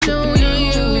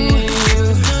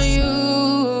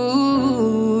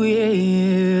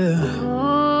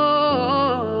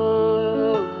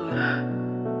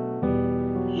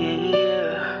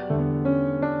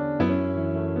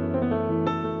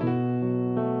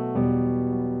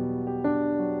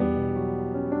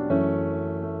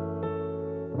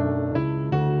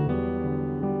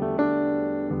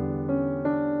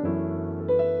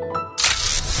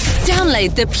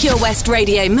Download the Pure West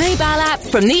Radio mobile app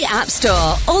from the App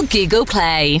Store or Google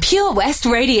Play. Pure West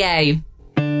Radio.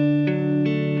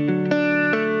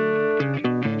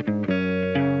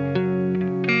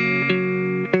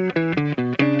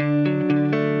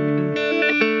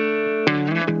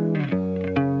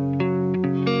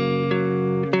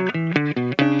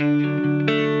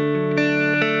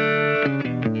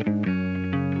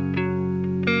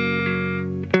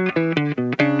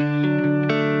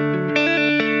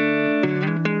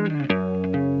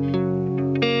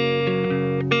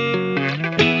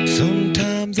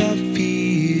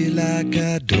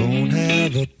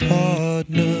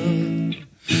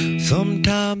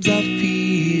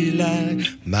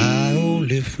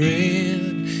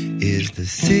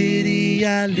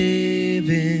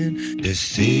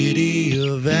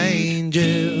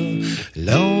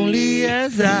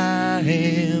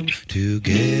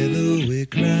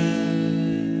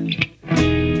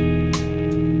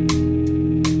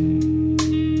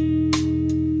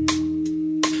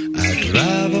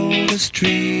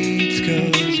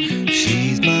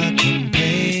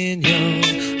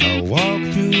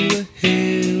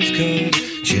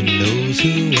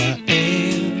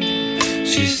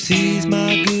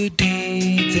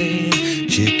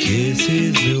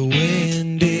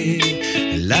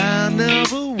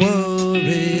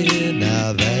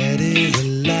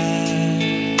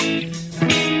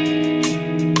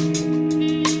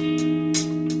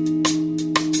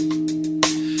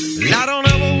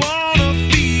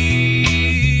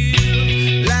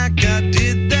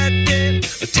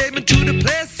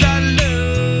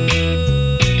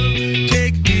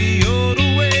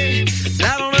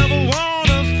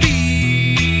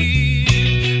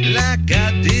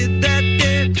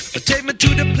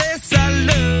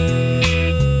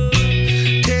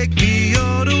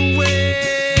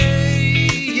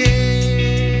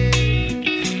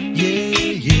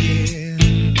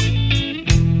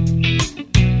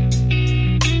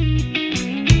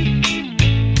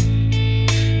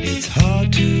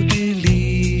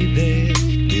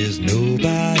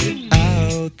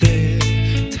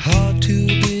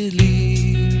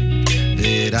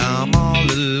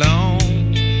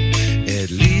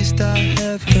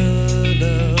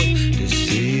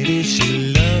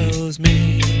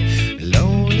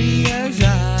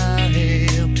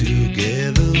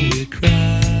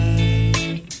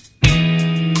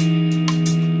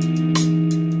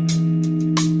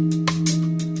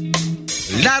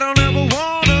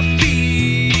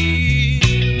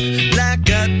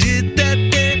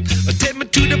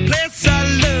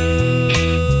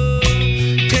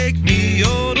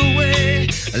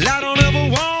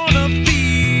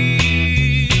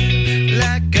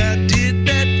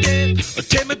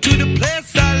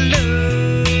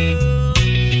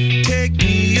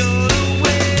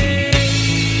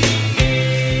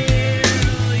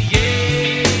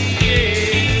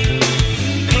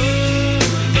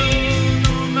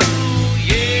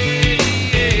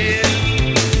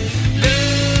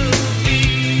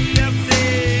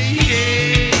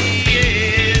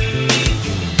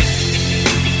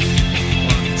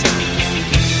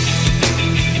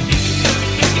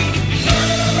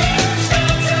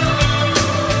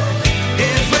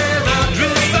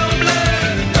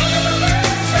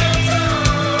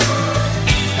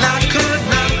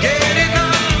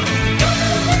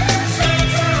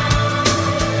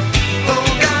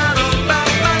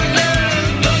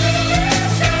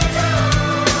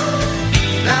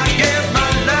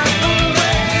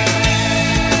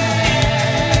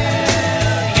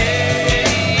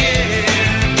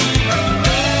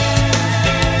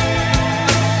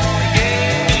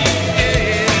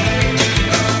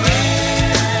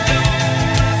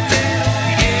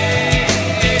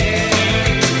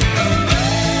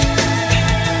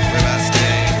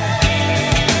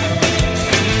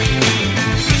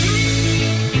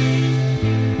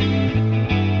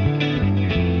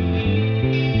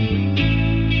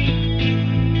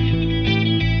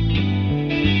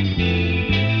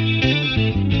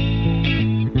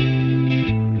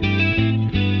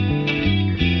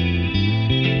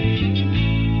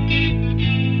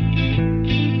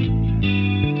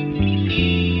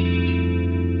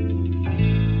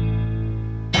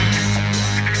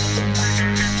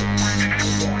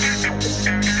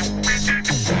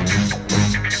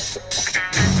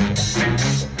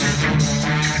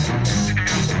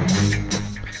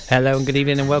 Hello and good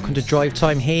evening and welcome to Drive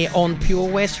Time here on Pure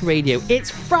West Radio.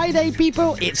 It's Friday,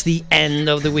 people. It's the end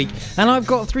of the week and I've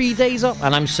got 3 days off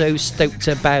and I'm so stoked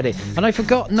about it. And I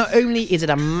forgot, not only is it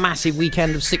a massive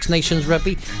weekend of Six Nations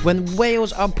rugby when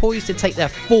Wales are poised to take their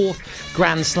 4th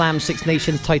Grand Slam Six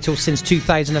Nations title since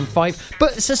 2005,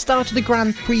 but it's the start of the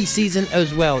Grand Prix season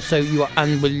as well. So you are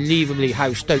unbelievably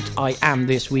how stoked I am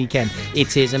this weekend.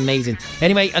 It is amazing.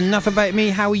 Anyway, enough about me.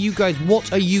 How are you guys?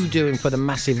 What are you doing for the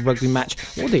massive rugby match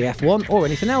or the F1 or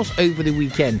anything else over the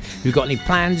weekend? You got any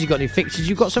plans? You got any fixtures?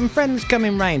 You got some friends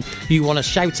coming round? You want to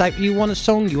shout out? You want a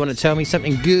song? You want to tell me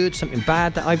something good, something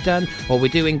bad that I've done, or we're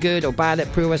doing good or bad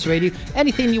at Pure West Radio?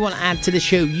 Anything you want to add to the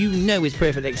show, you know is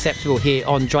perfectly acceptable here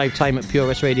on Drive Time at Pure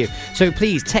West Radio. So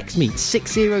please text me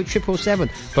 60777,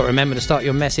 but remember to start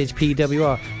your message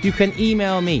PWR. You can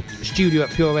email me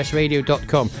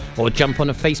studio@purewestradio.com or jump on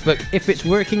a Facebook if it's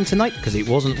working tonight, because it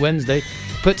wasn't Wednesday.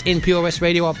 Put in Pure West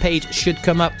Radio, our page should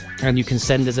come up and you can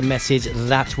send us a message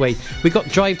that way. We've got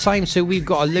Drive Time, so we've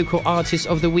got a local artist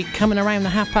of the week coming around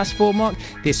the 4:30 mark.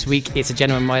 This week it's a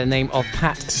gentleman by the name of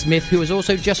Pat Smith, who has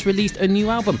also just released a new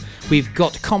album. We've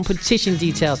got competition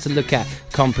details to look at.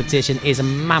 Competition is a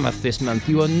mammoth this month.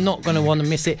 You are not going to want to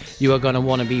miss it. You are going to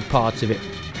want to be part of it.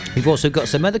 We've also got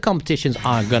some other competitions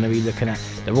I'm going to be looking at.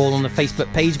 They're all on the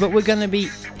Facebook page, but we're going to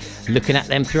be looking at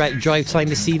them throughout Drive Time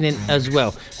this evening as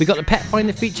well. We've got the Pet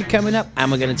Finder feature coming up,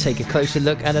 and we're going to take a closer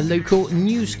look at a local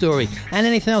news story and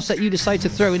anything else that you decide to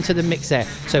throw into the mix there.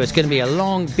 So it's going to be a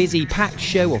long, busy, packed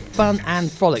show of fun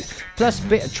and frolic, plus a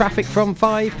bit of traffic from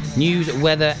 5, news,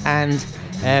 weather and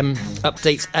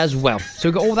updates as well. So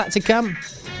we've got all that to come.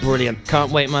 Brilliant,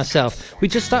 can't wait myself. We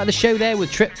just started the show there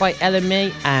with Trip by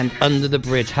LMA and Under the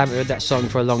Bridge. Haven't heard that song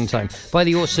for a long time, by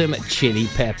the awesome Chili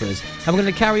Peppers. And we're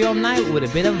going to carry on now with a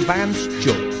bit of Vance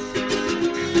Joy.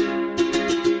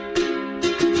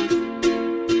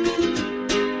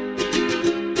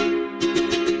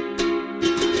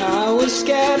 I was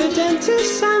scared of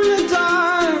dentists and the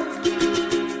dark.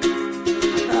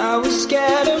 I was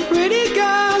scared of pretty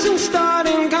girls and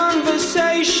starting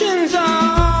conversations.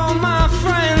 All my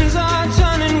friends are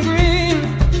turning green.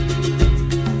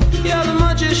 Yeah, the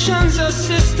magician's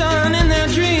assistant in their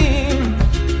dream.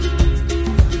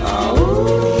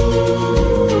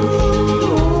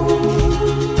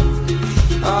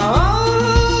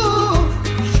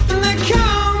 And they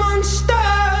come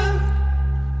unstuck.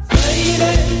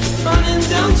 Lady, running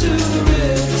down to the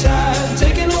riptide,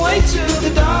 taken away to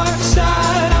the dark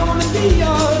side. I wanna be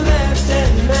your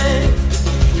left-hand man.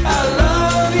 I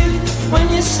love you when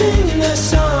you're singing that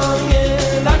song,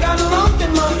 and I got a lump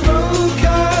in my throat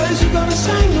 'cause you're gonna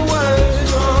sing the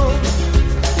words wrong.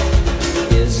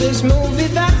 Is this movie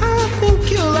that I think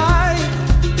you like?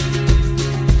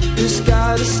 This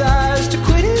guy decides to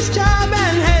quit his job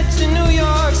and head to New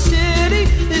York City.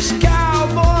 This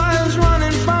cowboy's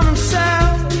running from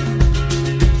himself.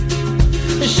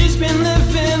 She's been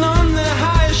living on the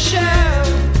highest shelf.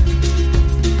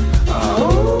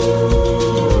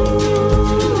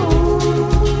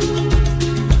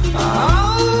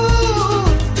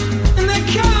 And they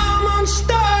come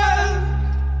unstuck.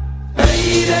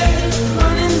 Lady,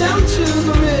 running down to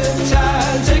the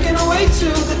riptide, taken away to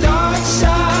the dark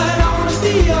side. I wanna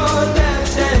be your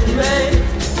left-hand man.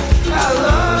 I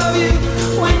love you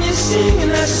when you're singing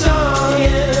that song,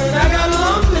 and I got a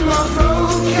lump in my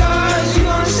throat 'cause you're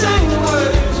gonna sing the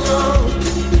words wrong.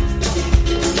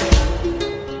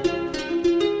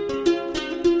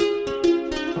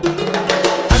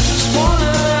 I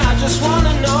just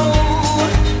wanna know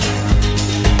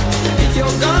if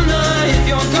you're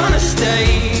gonna stay.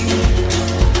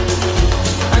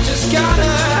 I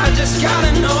just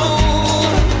gotta know.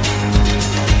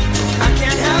 I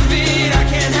can't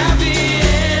have it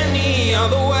any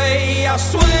other way. I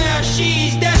swear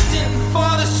she's destined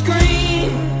for the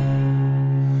screen.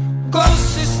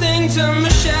 Closest thing to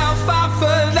Michelle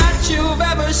Pfeiffer that you've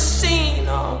ever seen.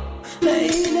 Oh,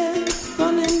 lady,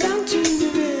 running down to the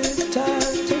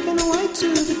riptide, taken away to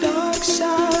the dark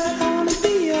side. I wanna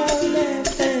be your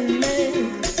left-hand man.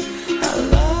 I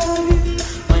love you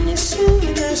when you're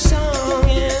singing that song,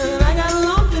 and I got a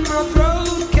lump in my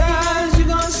throat 'cause you're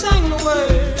gonna sing the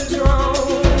words wrong.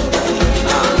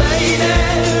 Oh, lady,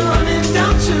 running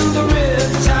down to the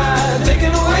riptide,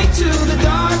 taken away to the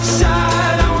dark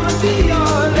side. I wanna be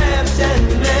your left-hand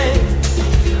man.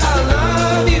 I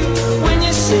love you when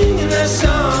you're singing that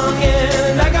song.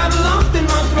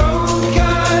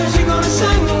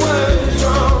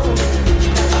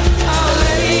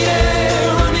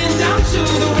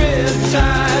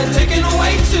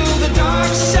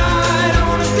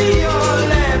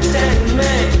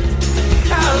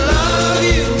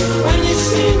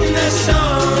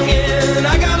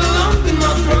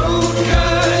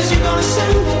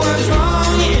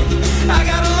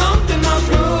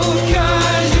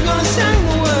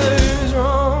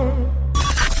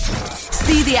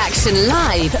 the action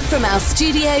live from our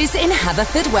studios in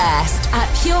Haverfordwest at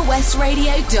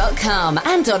purewestradio.com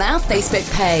and on our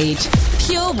Facebook page,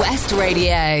 Pure West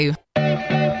Radio.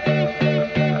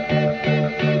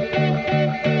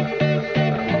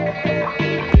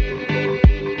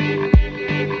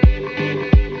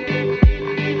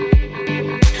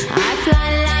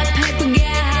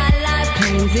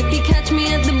 If you catch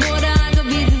me at the border, I got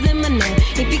visas in my name.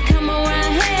 If you come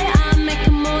around here, I'll make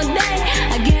them all day.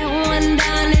 I get one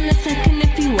down in a second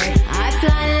if you wait. I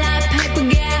fly like paper,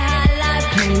 get high like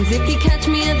planes. If you catch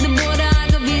me at the border, I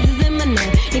got visas in my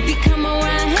name. If you come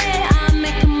around here, I'll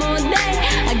make them all day.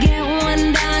 I get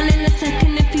one down in a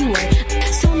second if you wait.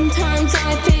 Sometimes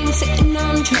I think sitting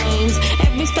on trains.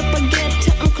 Every step I get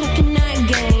to, I'm clocking that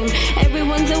game.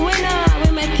 Everyone's a winner,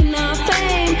 we're making our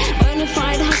fame.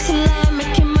 Bonafide hustler,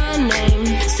 making my name.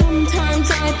 Sometimes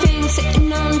I think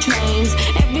sitting on trains.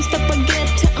 Every step I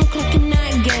get to, I'm clocking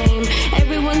that game.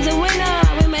 Everyone's a winner,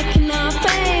 we're making our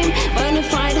fame.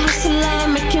 Bonafide hustler,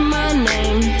 making my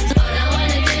name. All I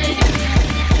wanna do is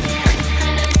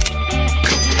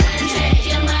take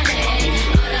your money.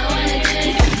 All I wanna do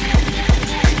is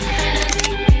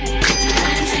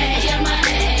take your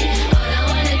money. All I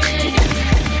wanna do is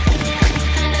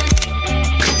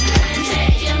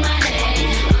take your money.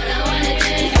 All I wanna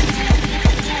do is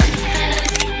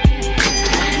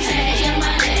take your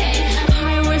money.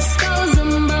 Pirates, skulls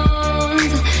and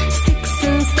bones, sticks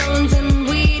and stones and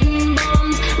weed and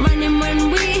bombs, running when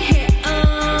we hit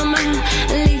 'em.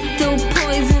 Lethal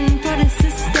poison for the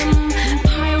system.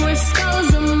 Pirates,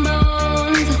 skulls and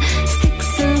bones,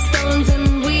 sticks and stones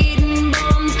and weed and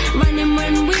bombs, running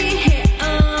when we hit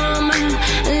 'em.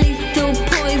 Lethal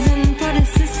poison for the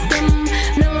system.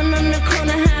 No one on the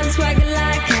corner has swagger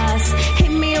like us.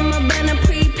 Hit me on my banner,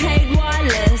 prepaid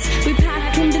wireless. We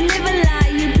pack and deliver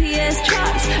like UPS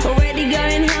trucks. Already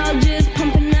going hell, just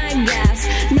pumping that gas.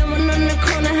 No one on the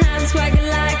corner has swagger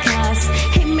like us.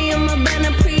 Hit me on my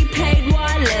banner, prepaid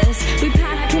wireless. We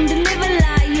pack and deliver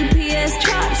like UPS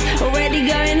trucks. Already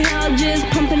going hell, just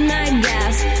pumping that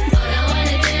gas. All I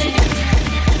wanna do is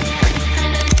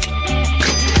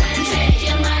take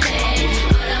your money.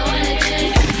 All I wanna do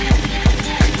is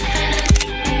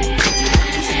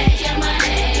take your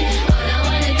money. All I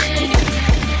wanna do is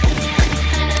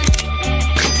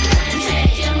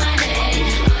take your money.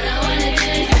 All I wanna do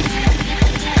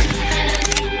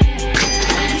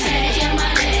is take your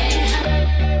money.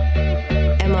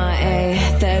 MIA,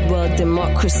 third world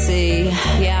democracy.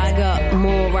 Yeah, I got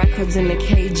more records than the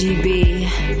KGB.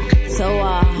 So,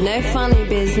 no funny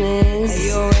business.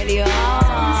 You already are. All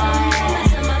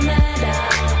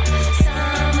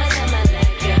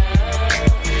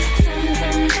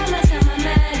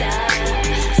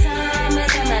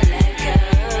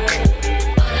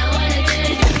I wanna do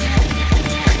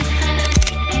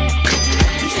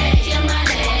is take your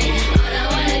money. All I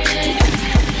wanna do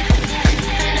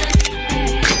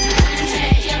is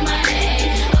take your money.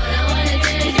 All I wanna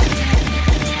do is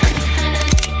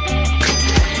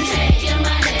take your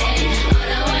money. All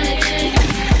I wanna do is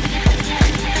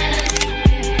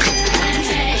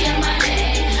take your money.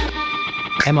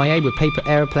 MIA with Paper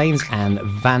Aeroplanes and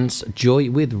Vance Joy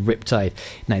with Riptide.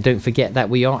 Now, don't forget that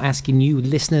we are asking you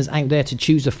listeners out there to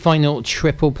choose a final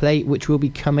triple play, which will be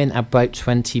coming about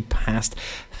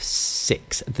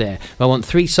 6 there. I want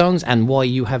 3 songs and why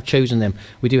you have chosen them.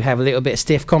 We do have a little bit of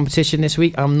stiff competition this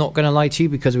week. I'm not going to lie to you,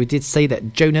 because we did say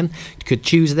that Jonan could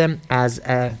choose them as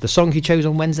the song he chose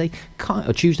on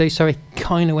Tuesday,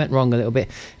 kind of went wrong a little bit.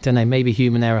 Don't know, maybe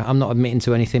human error. I'm not admitting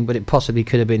to anything, but it possibly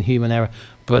could have been human error,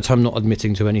 but I'm not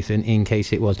admitting to anything in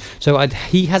case it was. So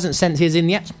he hasn't sent his in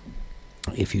yet.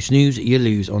 If you snooze, you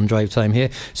lose on Drive Time here.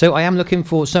 So I am looking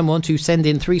for someone to send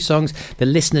in 3 songs, the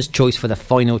listener's choice for the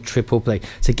final triple play.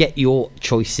 So get your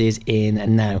choices in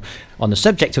now. On the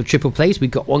subject of triple plays,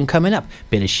 we've got one coming up.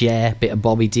 Bit of Cher, bit of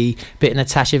Bobby D, bit of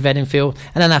Natasha Bedingfield.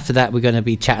 And then after that, we're going to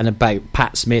be chatting about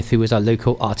Pat Smith, who is our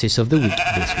local artist of the week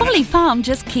this week. Folly Farm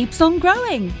just keeps on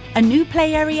growing. A new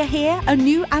play area here, a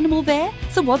new animal there.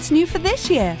 So what's new for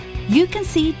this year? You can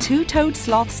see 2-toed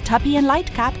sloths Tubby and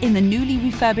Lightcap in the newly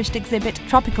refurbished exhibit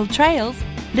Tropical Trails.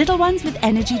 Little ones with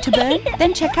energy to burn?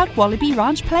 Then check out Wallaby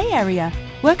Ranch Play Area.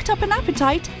 Worked up an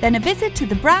appetite? Then a visit to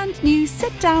the brand new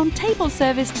sit-down,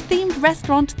 table-serviced themed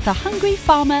restaurant The Hungry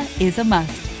Farmer is a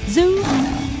must. Zoo,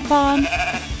 farm,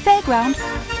 fairground,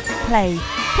 play.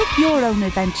 Pick your own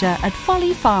adventure at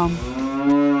Folly Farm.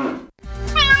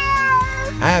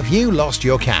 Have you lost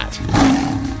your cat?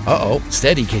 Uh-oh,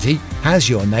 steady kitty. Has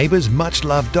your neighbour's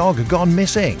much-loved dog gone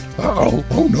missing? Uh-oh,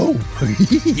 oh no.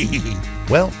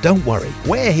 Well, don't worry,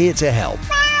 we're here to help.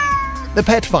 The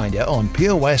Pet Finder on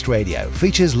Pure West Radio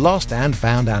features lost and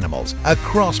found animals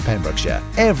across Pembrokeshire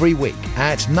every week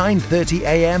at 9:30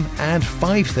 a.m. and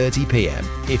 5:30 p.m.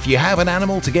 If you have an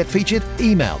animal to get featured,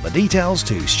 email the details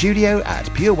to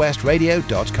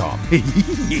studio@purewestradio.com.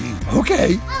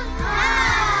 Okay.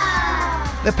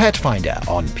 The Pet Finder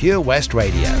on Pure West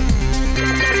Radio.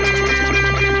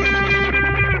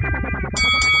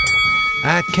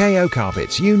 At KO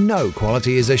Carpets, you know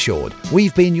quality is assured.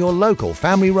 We've been your local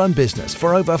family-run business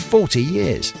for over 40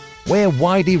 years. We're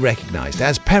widely recognised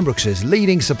as Pembrokeshire's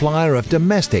leading supplier of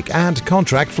domestic and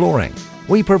contract flooring.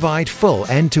 We provide full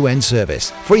end-to-end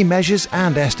service, free measures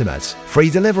and estimates, free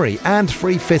delivery and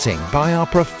free fitting by our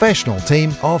professional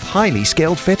team of highly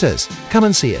skilled fitters. Come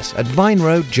and see us at Vine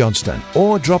Road, Johnston,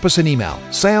 or drop us an email,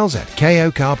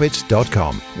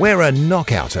 sales@kocarpets.com. We're a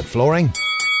knockout at flooring.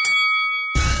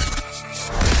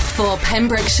 For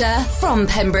Pembrokeshire, from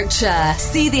Pembrokeshire.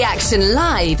 See the action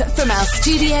live from our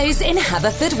studios in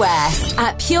Haverfordwest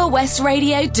at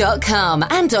purewestradio.com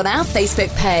and on our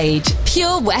Facebook page,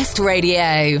 Pure West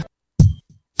Radio.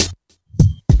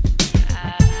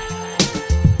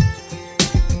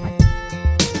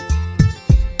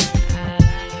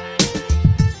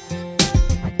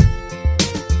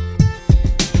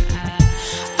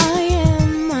 I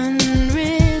am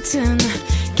unwritten,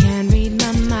 can't read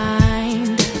my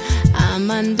mind. I'm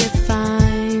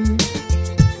undefined.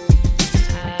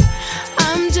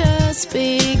 I'm just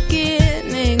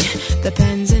beginning, the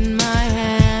pen's in my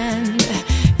hand,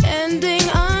 ending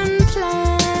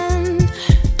unplanned.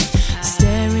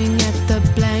 Staring at the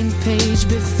blank page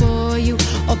before you,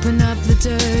 open up the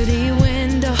dirty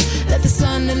window, let the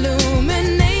sun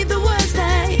illuminate the words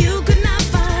that you could not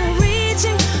find.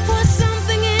 Reaching for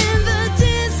something in the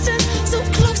distance, so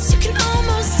close you can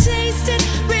almost taste it.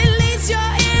 Release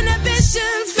your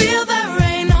inhibitions, feel the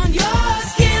rain on your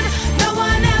skin. No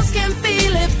one else can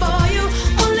feel it for you,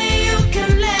 only you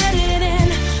can let it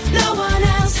in. No one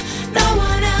else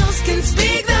can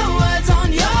speak the words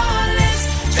on your lips.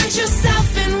 Drench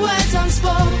yourself in words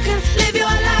unspoken, live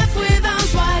your life with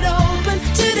arms wide open.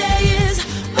 Today is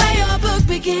where your book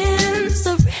begins,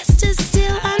 the rest is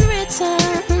still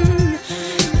unwritten.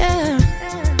 Yeah.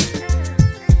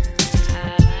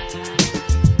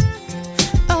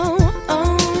 Oh,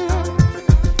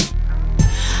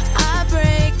 I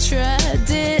break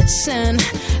tradition.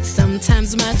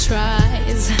 Sometimes my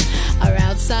tries are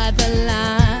outside the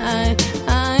line.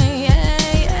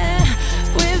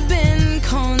 We've been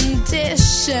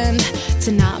conditioned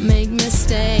to not make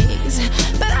mistakes,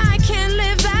 but I can't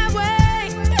live that way.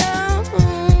 Oh.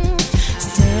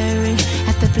 Staring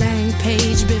at the blank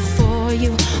page before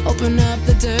you, open up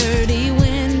the dirty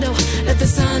window, let the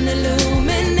sun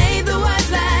illuminate the words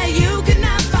that you could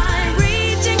not find.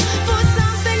 Reaching for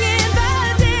something in the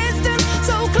distance,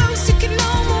 so close you can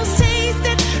almost taste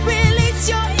it. Release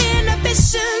your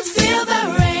inhibitions, feel the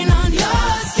rain on your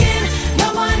skin. No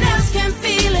one else can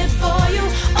feel it for you,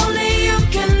 only you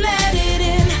can let it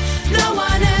in. No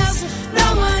one else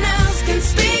can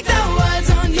speak the words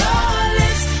on your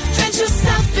lips. Drench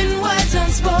yourself in words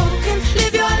unspoken,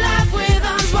 live your life with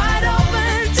arms wide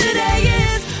open. Today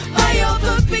is where your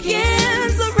book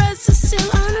begins, the rest is still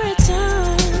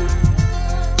unwritten.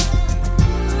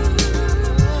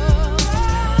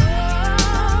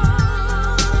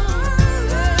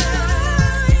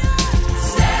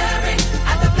 Staring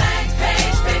at the blank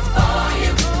page before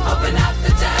you, open up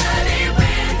the dirty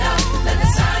window, let the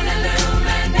sun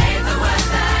illuminate the words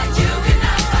that you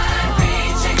cannot find.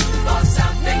 Reaching for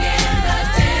something in the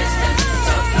distance,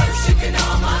 so close you can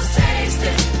almost taste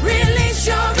it. Release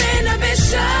your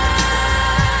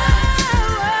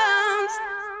inhibitions,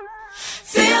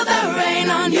 feel the rain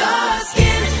on your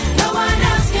skin. No one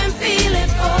else can feel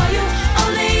it for you,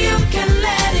 only you can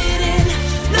let it in.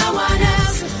 No one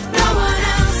else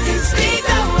can speak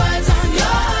the words on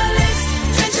your lips.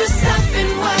 Drench yourself in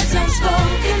words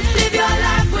unspoken, live your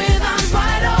life with arms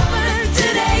wide open.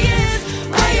 Today is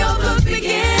where your book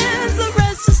begins, the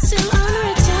rest is still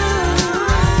unwritten.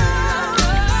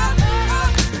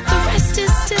 The rest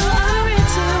is still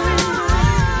unwritten.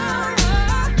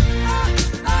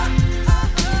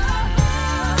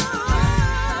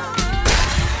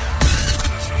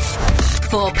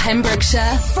 For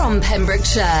Pembrokeshire, from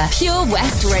Pembrokeshire, Pure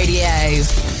West Radio.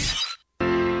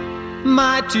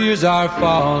 My tears are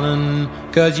falling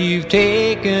 'cause you've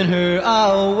taken her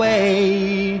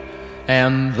away.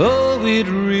 And though it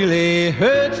really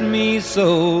hurts me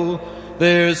so,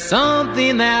 there's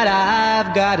something that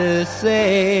I've gotta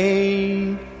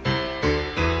say.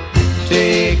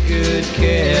 Take good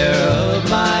care of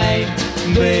my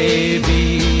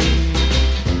baby.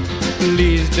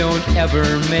 Please don't ever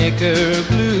make her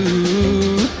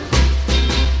blue.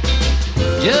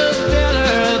 Just tell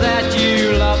her that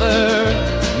you love her.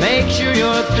 Make sure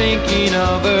you're thinking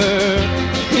of her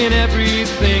in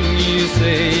everything you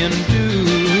say and do.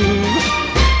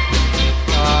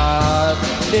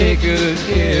 Take good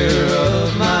care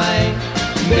of my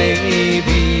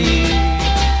baby.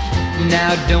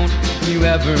 Now don't you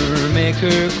ever make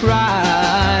her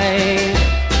cry.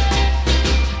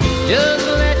 Just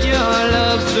let your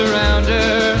love surround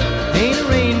her. Ain't a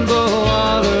rainbow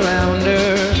all around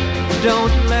her.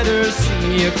 Don't let her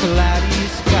see a cloudy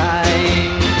sky.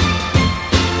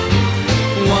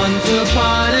 Once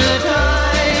upon a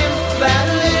time, that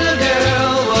little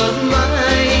girl was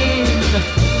mine.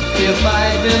 If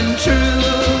I'd been true,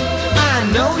 I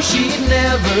know she'd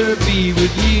never be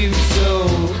with you. So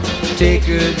take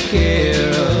good care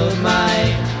of my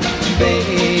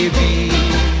baby.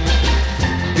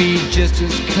 Be just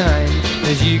as kind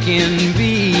as you can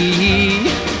be.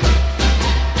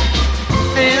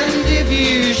 And if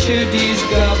you should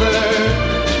discover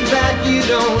that you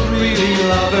don't really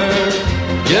love her,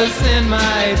 just send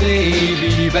my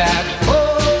baby back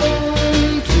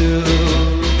home to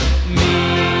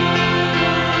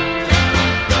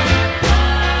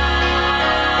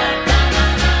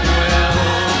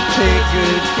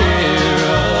good care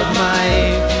of my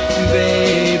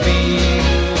baby.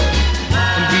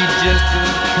 Be just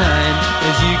as kind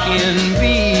as you can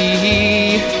be.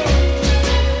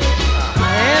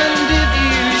 And if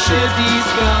you should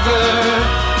discover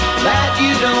that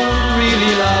you don't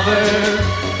really love her,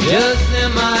 just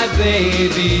send my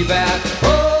baby back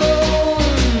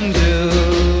home to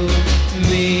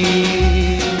me.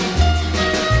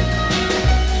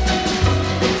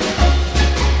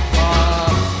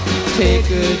 Take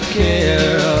good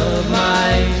care of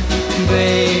my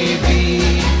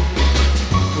baby.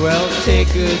 Well,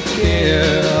 take good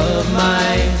care of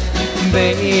my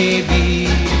baby.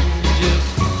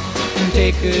 Just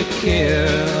take good care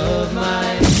of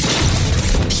my...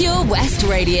 Pure West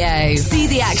Radio. See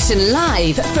the action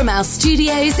live from our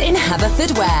studios in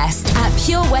Haverfordwest at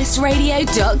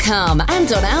purewestradio.com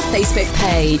and on our Facebook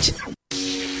page.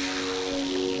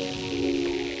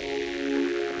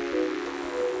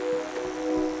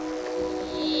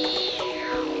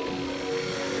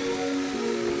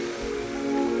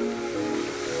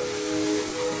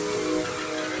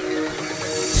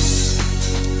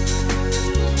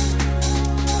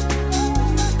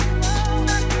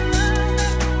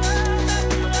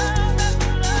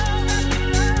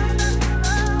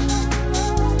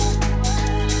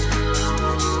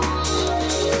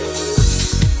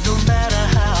 No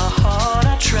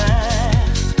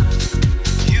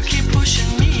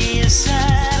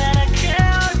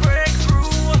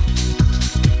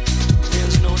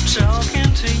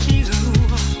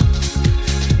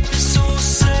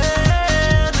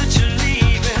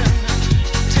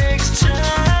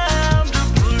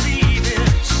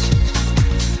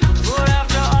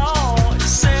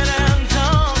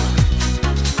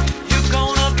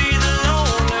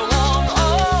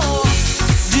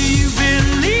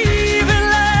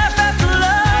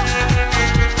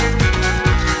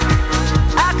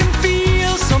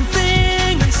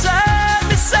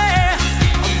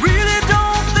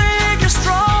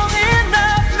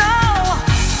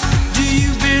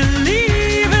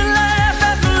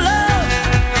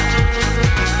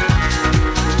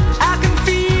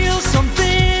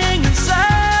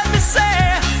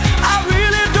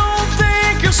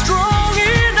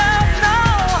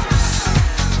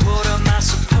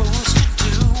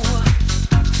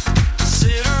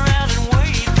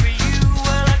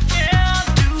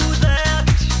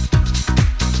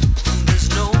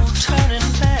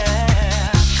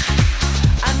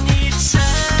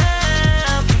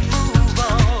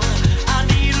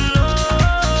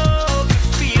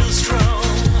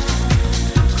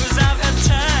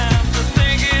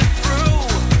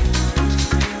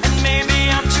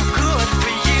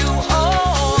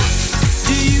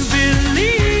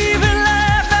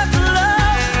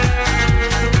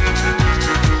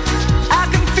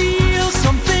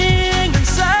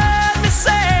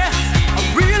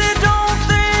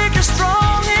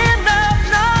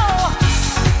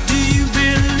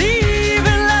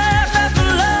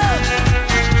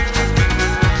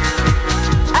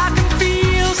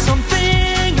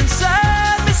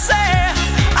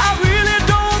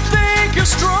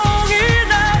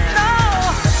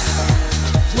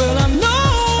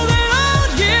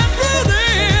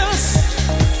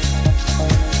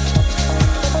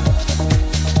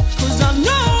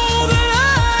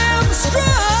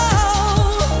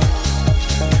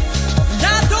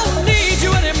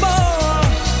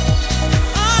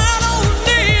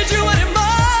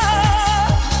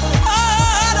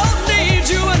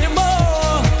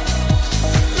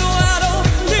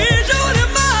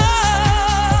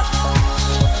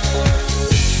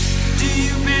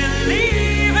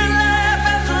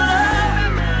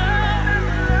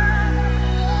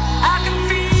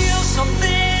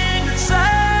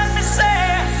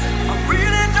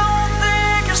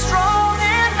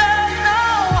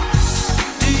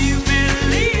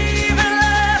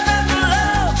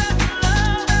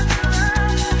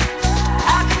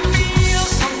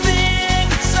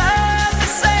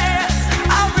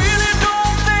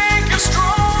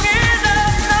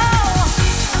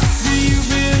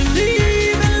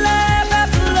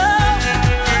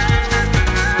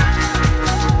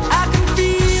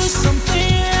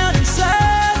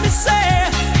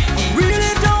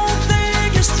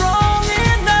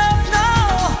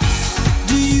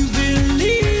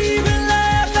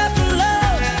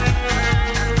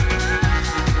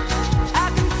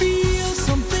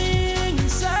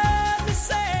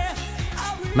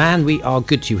Man, we are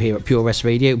good to you here at Pure West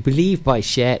Radio. Believe by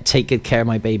Cher, Take Good Care of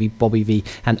My Baby, Bobby V,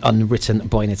 and Unwritten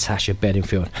by Natasha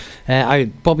Bedingfield.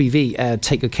 Bobby V,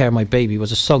 Take Good Care of My Baby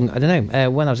was a song, I don't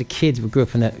know, when I was a kid, we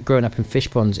growing up in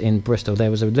fish ponds in Bristol, there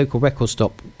was a local record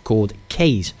stop called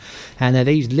K's, and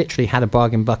they literally had a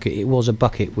bargain bucket. It was a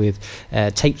bucket with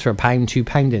tapes for £1,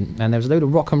 £2 in, and there was a load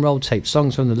of rock and roll tapes,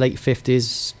 songs from the late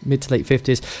 50s, mid to late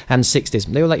 50s and 60s.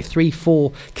 They were like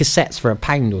 3-4 cassettes for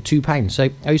 £1 or £2, so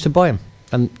I used to buy them.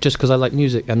 And just because I like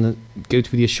music, and go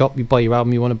to your shop, you buy your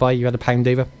album you want to buy, you had £1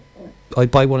 over, I'd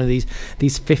buy one of these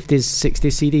 50s,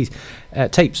 60s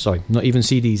CDs. Tapes, sorry, not even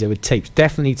CDs, they were tapes,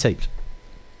 definitely tapes.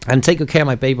 And Take Good Care of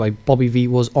My Baby by Bobby V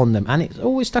was on them, and it's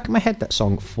always stuck in my head, that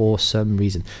song, for some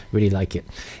reason. Really like it.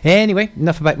 Anyway,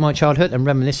 enough about my childhood and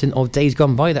reminiscing of days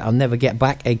gone by that I'll never get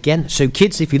back again. So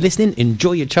kids, if you're listening,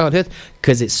 enjoy your childhood,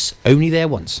 because it's only there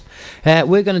once.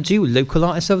 We're going to do Local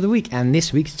Artist of the Week, and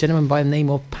this week's gentleman by the name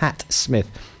of Pat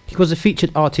Smith. He was a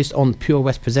featured artist on Pure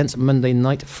West Presents Monday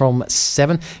night from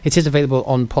 7. It is available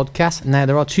on podcast. Now,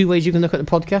 there are two ways you can look at the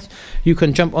podcast. You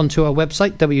can jump onto our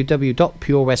website,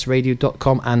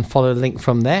 www.purewestradio.com, and follow the link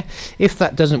from there. If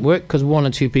that doesn't work, because one or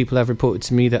two people have reported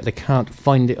to me that they can't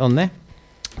find it on there,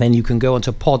 then you can go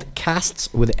onto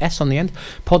podcasts with an S on the end,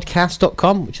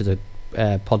 podcast.com, which is a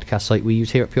podcast site we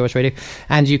use here at Pure West Radio,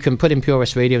 and you can put in Pure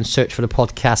West Radio and search for the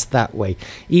podcast that way.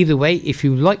 Either way, if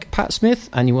you like Pat Smith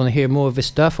and you want to hear more of his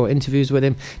stuff or interviews with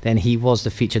him, then he was the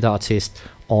featured artist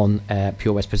on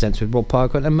Pure West Presents with Rob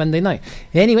Parker on Monday night.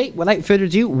 Anyway, without further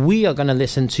ado, we are going to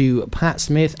listen to Pat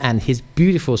Smith and his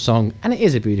beautiful song, and it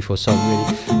is a beautiful song really,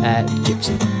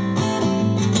 Gypsy.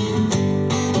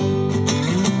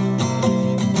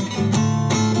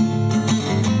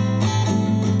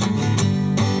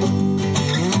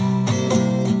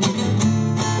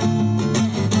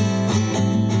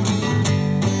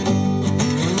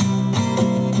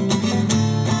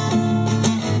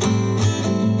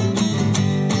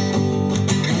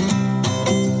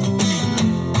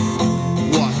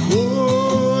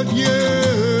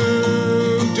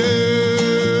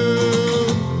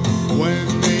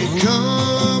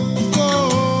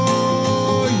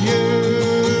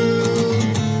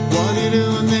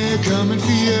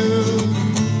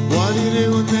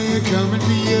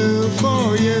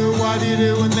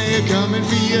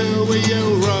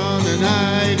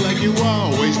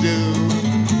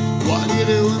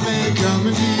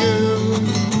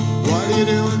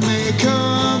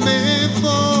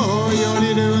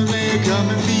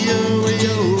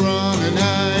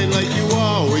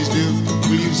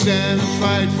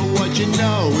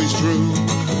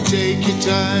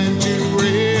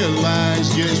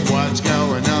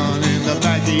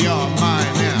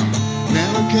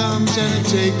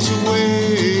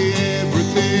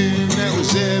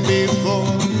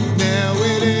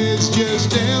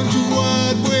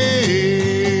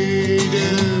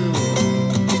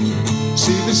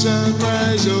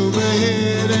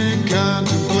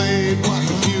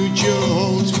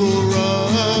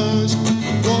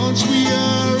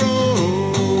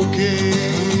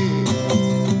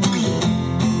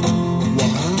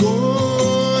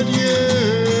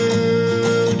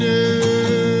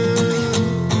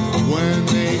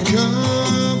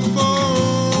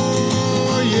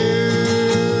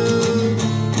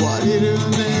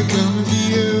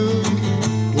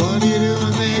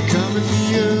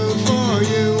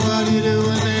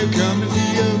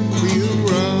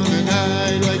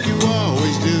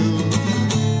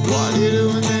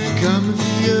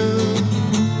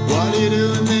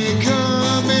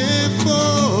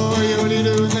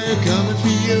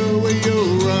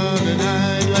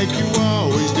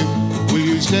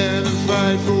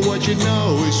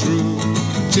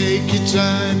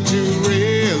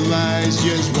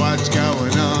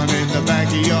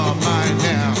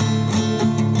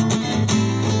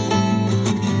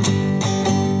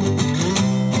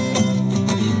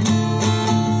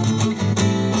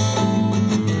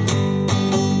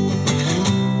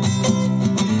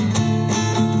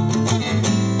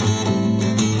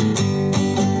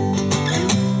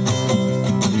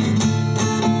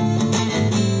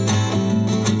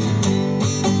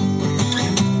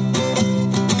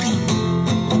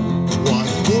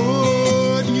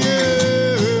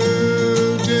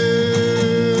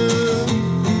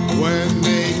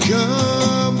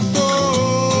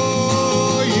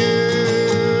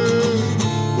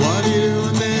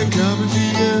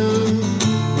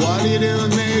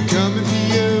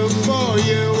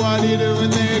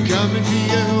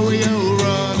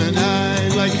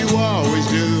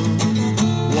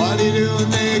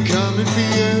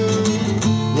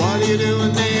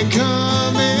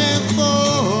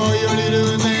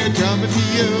 Coming for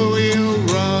you, you'll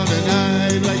run and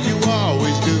hide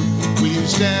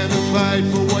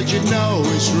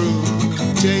this room.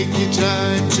 Take your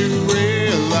time to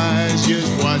realize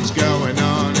just what's going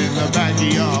on in the back of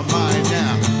your mind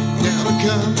now. Now it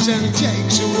comes and it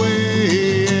takes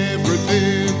away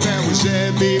everything that was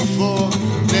there before.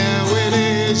 Now it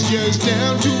is just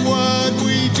down to what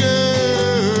we do.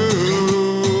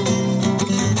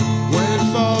 When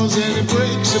it falls and it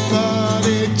breaks apart,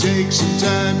 it takes some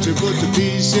time to put the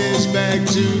pieces back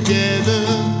together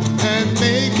and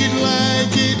make it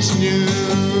like it's new.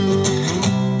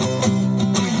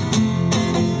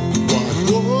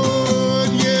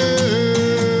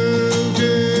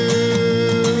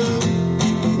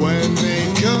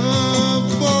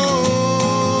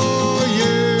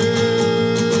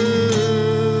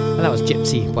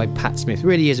 Gypsy by Pat Smith.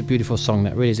 Really is a beautiful song.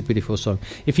 That really is a beautiful song.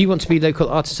 If you want to be local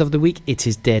artist of the week, it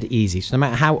is dead easy. So no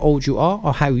matter how old you are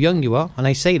or how young you are, and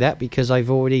I say that because I've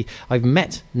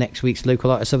met next week's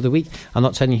local artist of the week. I'm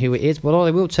not telling you who it is, but all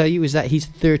I will tell you is that he's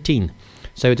 13.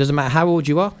 So it doesn't matter how old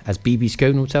you are, as BB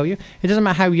Scone will tell you. It doesn't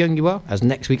matter how young you are, as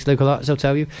next week's local artist will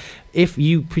tell you. If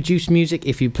you produce music,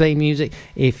 if you play music,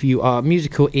 if you are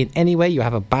musical in any way, you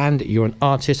have a band, you're an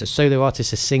artist, a solo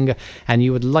artist, a singer, and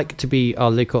you would like to be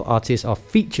our local artist, our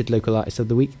featured local artist of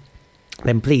the week,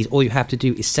 then please, all you have to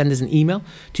do is send us an email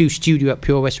to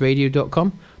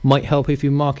studio@purewestradio.com. Might help if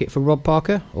you mark it for Rob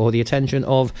Parker or the attention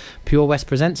of Pure West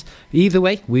Presents. Either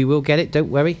way, we will get it, don't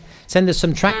worry. Send us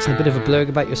some tracks and a bit of a blurb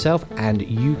about yourself, and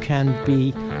you can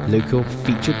be local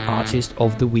featured artist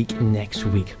of the week next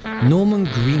week. Norman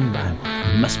Greenbaum,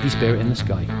 Must Be Spirit in the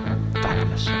Sky.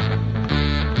 Fabulous.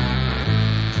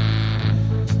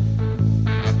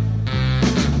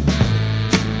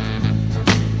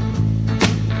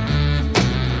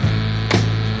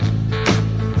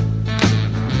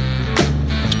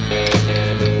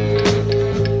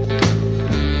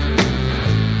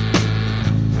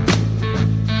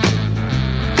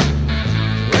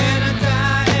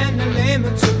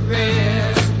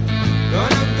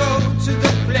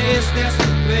 That's the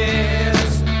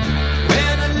best.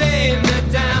 When I lay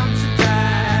me down to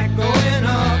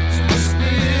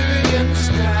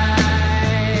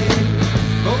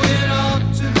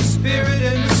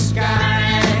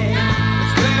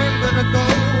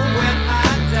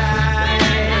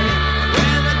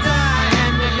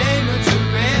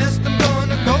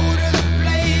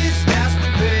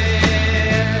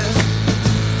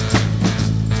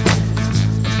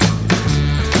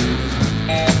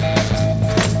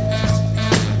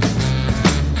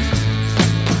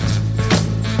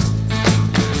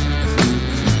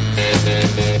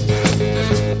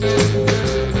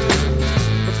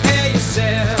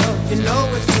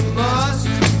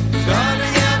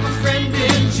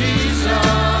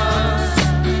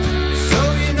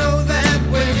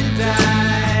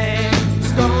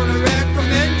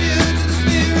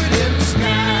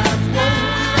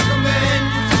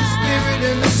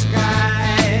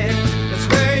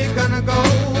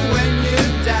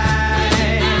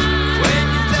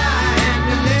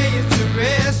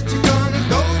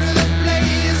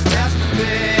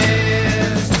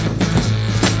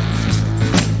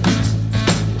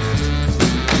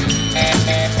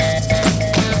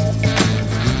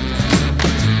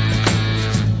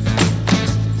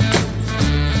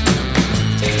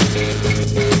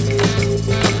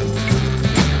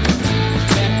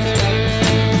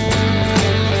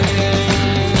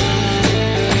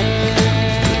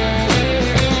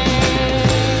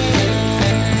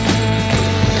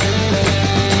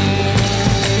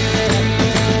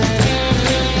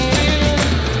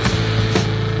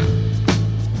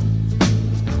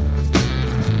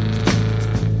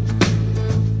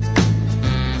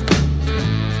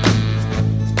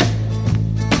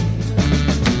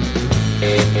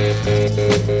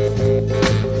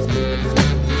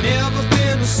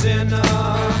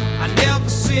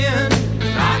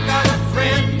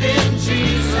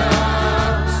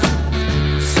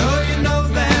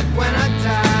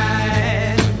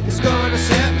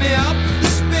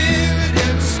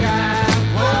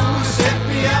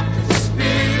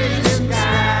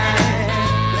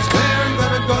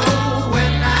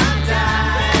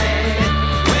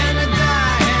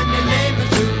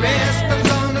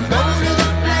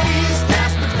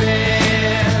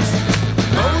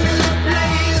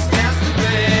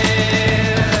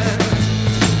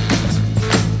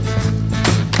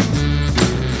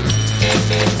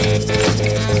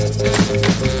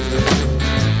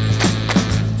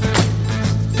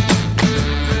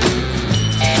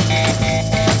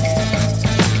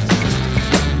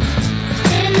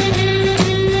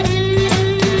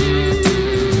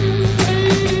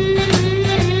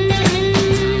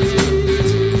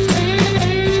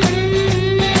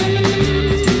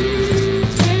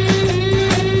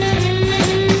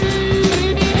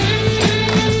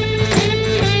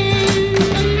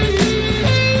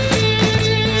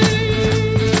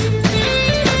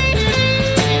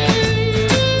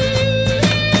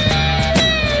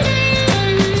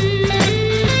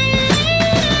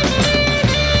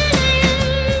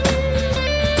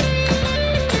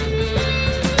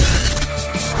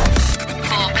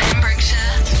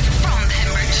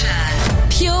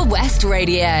West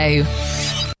Radio.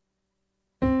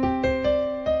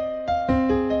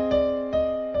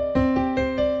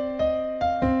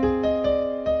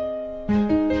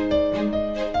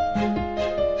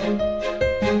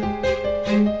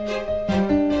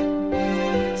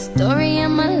 Story of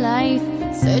my life,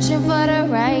 searching for the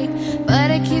right,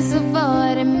 but it keeps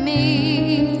avoiding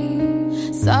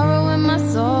me. Sorrow in my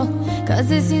soul, cause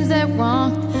it seems that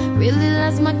wrong really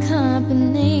loves my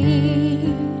company.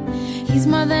 He's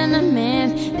more than a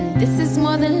man, and this is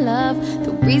more than love.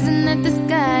 The reason that the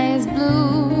sky is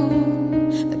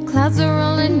blue, the clouds are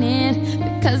rolling in,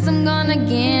 because I'm gone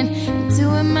again, and to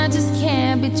him I just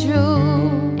can't be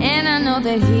true. And I know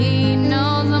that he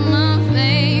knows I'm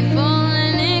unfaithful,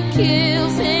 and it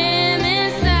kills him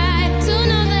inside to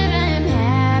know that I'm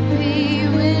happy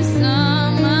with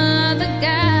some other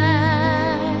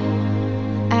guy.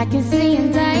 I can see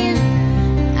him dying.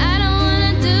 I don't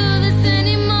wanna do this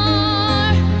anymore.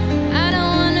 I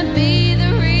don't wanna be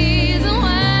the reason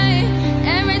why.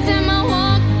 Every time I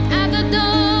walk out the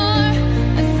door,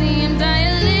 I see him die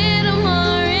a little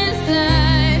more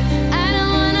inside. I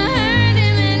don't wanna hurt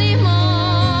him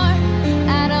anymore.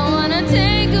 I don't wanna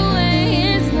take away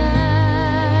his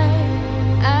life.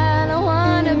 I don't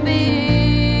wanna be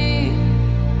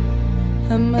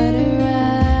a murderer.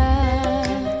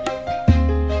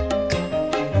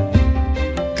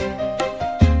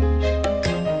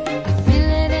 I feel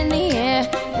it in the air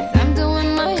as I'm doing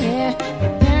my hair,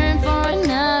 preparing for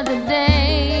another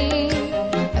day.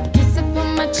 A kiss upon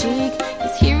my cheek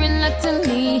is here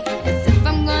reluctantly, as if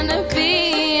I'm gonna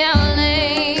be out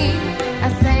late. I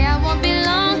say I won't be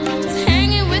long, just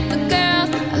hanging with the girls.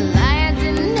 A lie I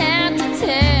didn't have to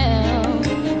tell,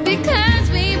 because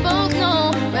we both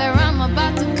know where I'm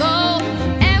about to go,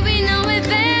 and we know it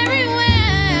very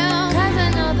well. 'Cause I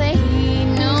know that he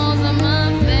knows I'm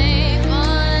unfaithful,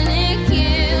 and it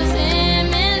kills him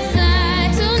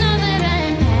inside to know that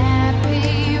I'm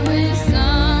happy with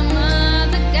some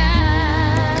other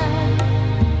guy.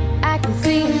 I can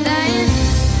see him dying.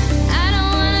 I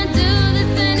don't wanna do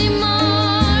this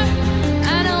anymore.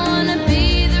 I don't wanna be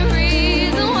the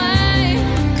reason why.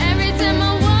 Every time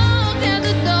I walk out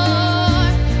the door,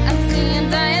 I see him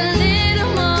die a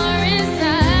little more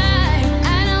inside.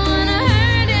 I don't wanna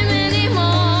hurt him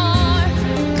anymore.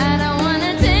 I don't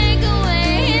wanna take away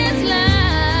his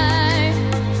life.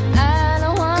 I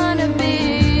don't wanna be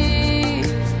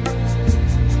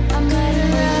a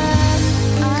murderer.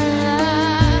 I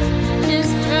love his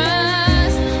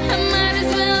trust. I might as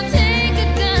well take a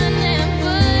gun and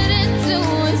put it to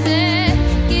his head.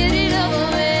 Get it over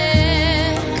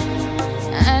with.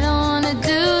 I don't wanna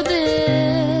do this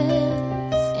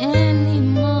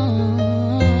anymore.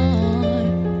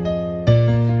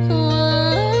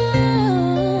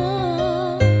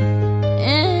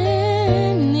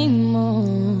 Anymore.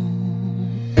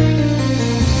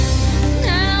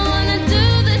 I don't wanna do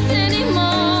this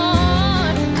anymore.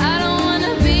 I don't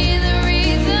wanna be the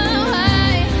reason why.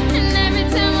 And every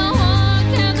time I walk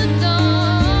out the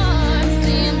door,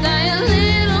 see him die a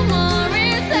little more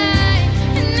inside.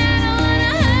 And I don't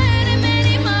wanna hurt him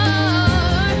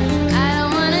anymore. I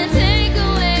don't wanna take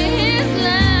away his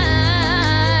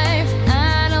life. I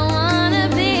don't wanna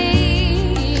be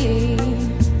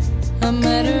a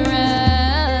murderer.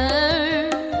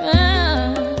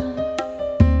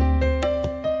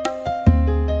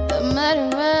 A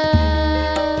murderer.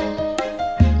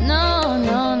 No,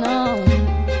 no, no.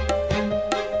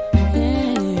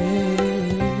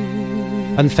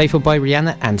 Unfaithful by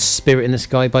Rihanna and Spirit in the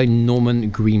Sky by Norman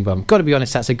Greenbaum. Got to be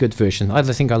honest, that's a good version. I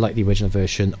think I like the original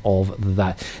version of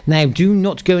that. Now, do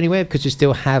not go anywhere, because we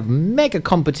still have mega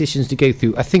competitions to go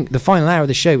through. I think the final hour of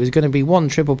the show is going to be one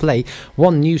triple play,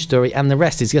 one news story, and the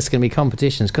rest is just going to be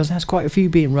competitions, because there's quite a few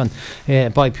being run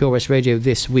by Pure West Radio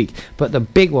this week. But the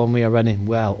big one we are running,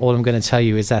 well, all I'm going to tell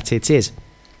you is that it is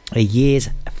a year's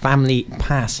family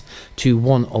pass to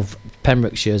one of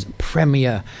Pembrokeshire's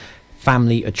premier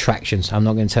family attractions. I'm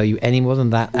not going to tell you any more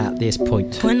than that at this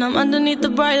point. When I'm underneath the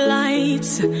bright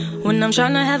lights, when I'm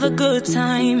trying to have a good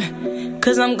time,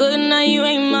 'cause I'm good now, you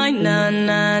ain't mine. Nah,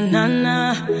 nah, nah,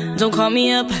 nah. Don't call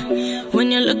me up when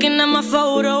you're looking at my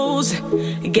photos,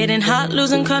 getting hot,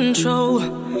 losing control.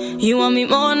 You want me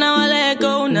more, now I let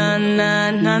go. Nah,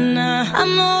 nah, nah, nah.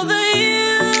 I'm over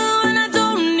you and I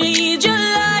don't need your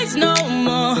lies no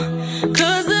more.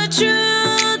 'Cause the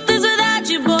truth is, without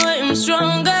you, boy, I'm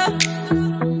stronger.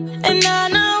 And I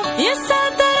know you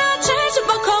said that I'd change up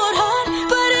a cold heart,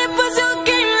 but it was your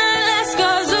game that last.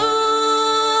 'Cause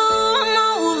ooh, I'm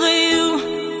over you.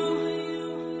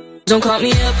 Don't call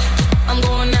me up, I'm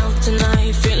going out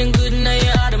tonight. Feeling good now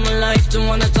you're out of my life. Don't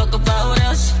wanna talk about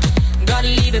us, gotta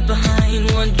leave it behind.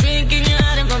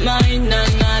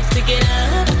 pick it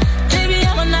up. Baby,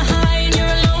 I'm on the high and you're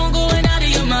alone, going out of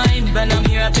your mind. But I'm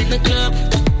here up in the club,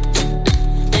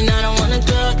 and I don't wanna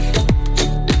talk,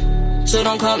 so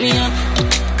don't call me up.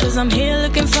 Cause I'm here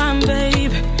looking fine,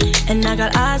 babe, and I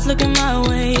got eyes looking my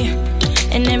way,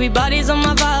 and everybody's on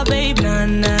my vibe, babe. Nah,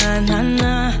 nah, nah,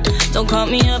 nah, don't call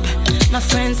me up. My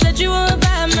friend said you were a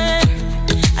bad man,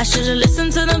 I should've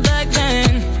listened to them back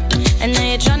then, and now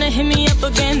you're tryna hit me up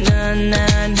again. Nah,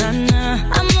 nah, nah, nah,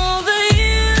 I'm over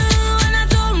you, and I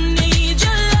don't need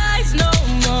your lies no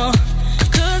more.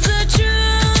 Cause the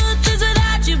truth is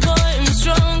without you, boy, I'm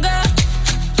stronger.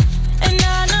 And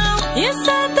I know you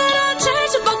said that I'd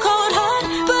change up a cold heart,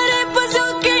 but it was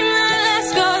your game that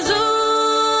last. Cause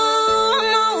ooh,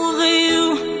 I'm over you.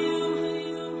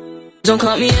 Don't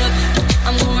call me up,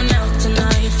 I'm going out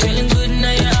tonight. Feeling good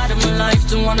now you're out of my life.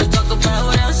 Don't wanna talk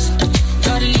about us,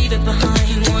 gotta leave it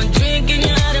behind. One drink and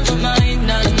you're out of my mind.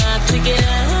 Not enough to get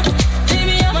up.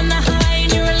 Baby, I'm on the high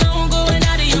and you're alone, going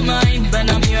out of your mind. But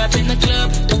I'm here up in the club,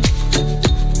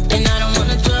 and I don't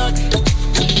wanna talk,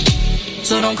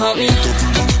 so don't call me up.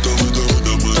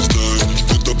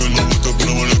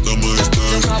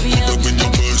 Don't call me up.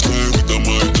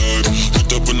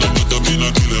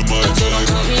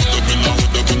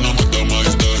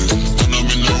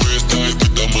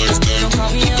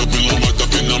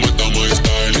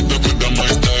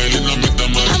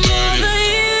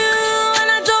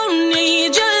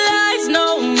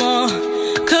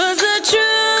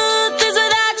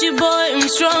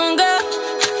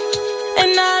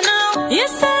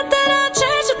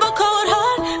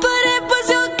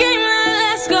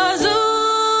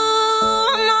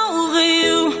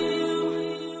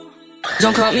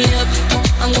 Don't call me up,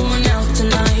 I'm going out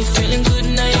tonight. Feeling good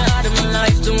now you're out of my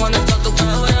life. Don't wanna talk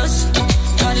about us,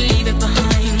 gotta leave it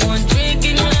behind. One drink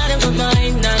and you're out of my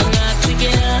mind. Not enough to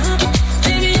get up.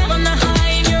 Baby, I'm on the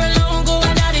high and you're alone,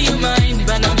 going out of your mind.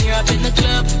 But I'm here up in the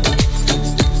club,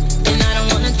 and I don't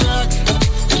wanna talk,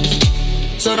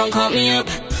 so don't call me up.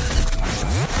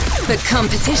 For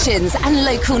competitions and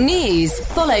local news,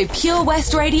 follow Pure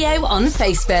West Radio on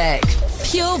Facebook.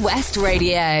 Pure West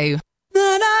Radio.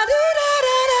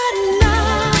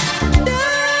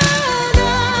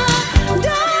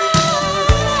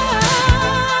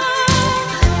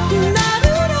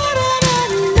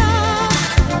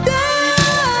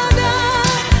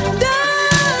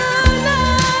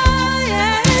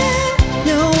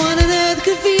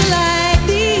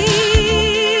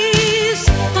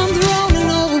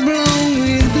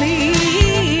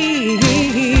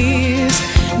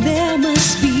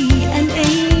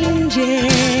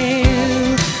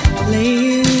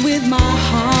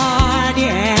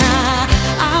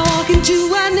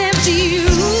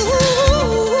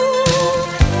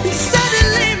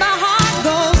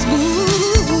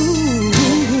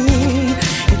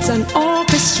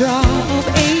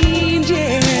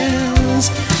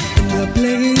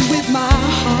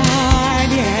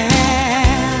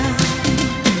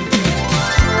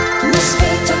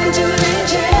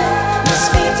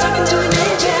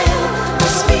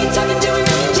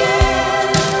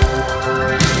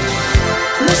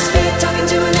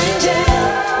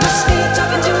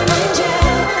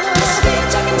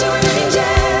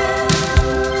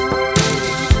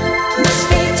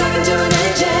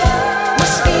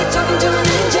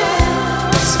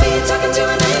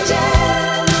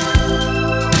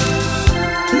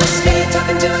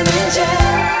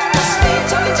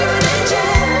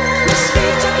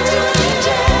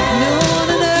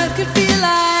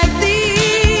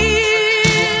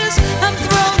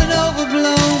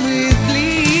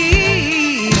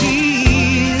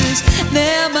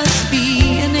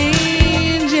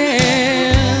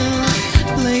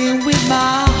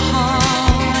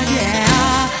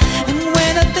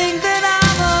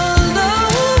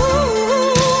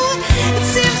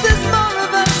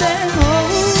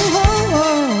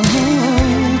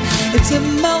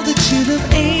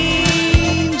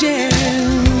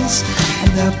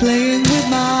 Playing with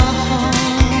my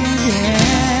heart, yeah.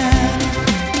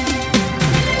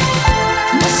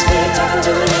 Must be talking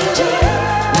to an angel.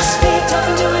 Must be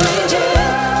talking to an angel.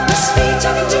 Must be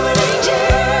talking to an angel.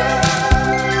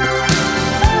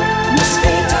 Must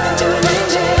be talking to an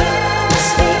angel.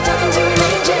 Must be talking to an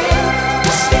angel.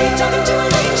 Must be talking to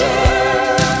an angel.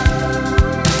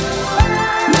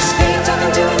 Must be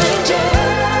talking to an angel.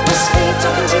 Must be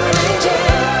talking to an angel.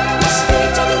 Must be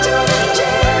talking to an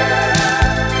angel.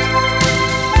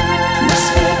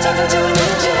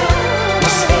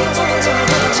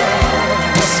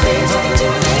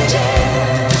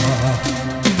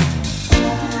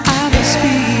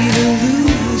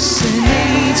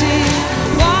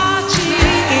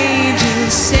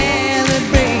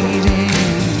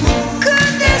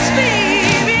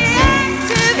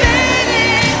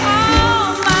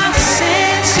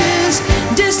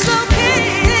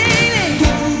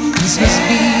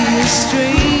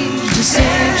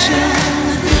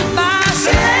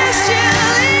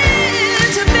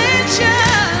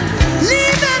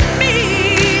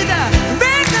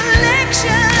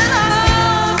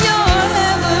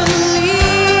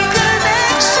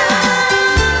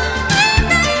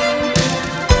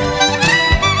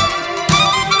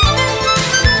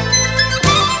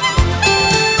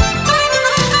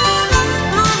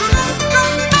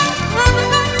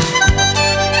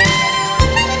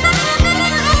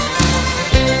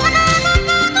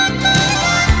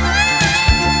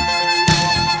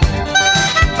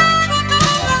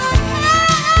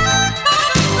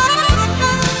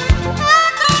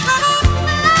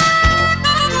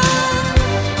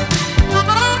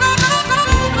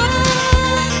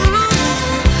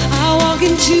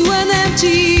 into an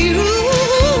empty room.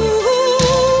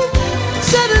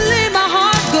 Suddenly my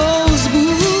heart goes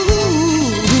boom.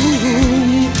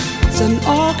 It's an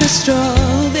orchestra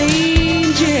of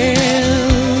angels,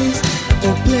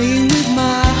 all playing with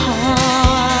my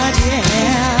heart,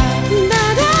 yeah. Na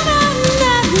na na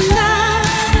na na,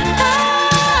 ah, na,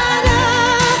 ah, na.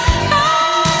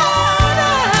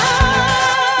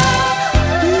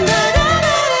 Na na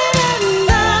na na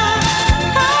na,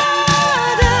 ah,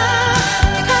 na, ah, na.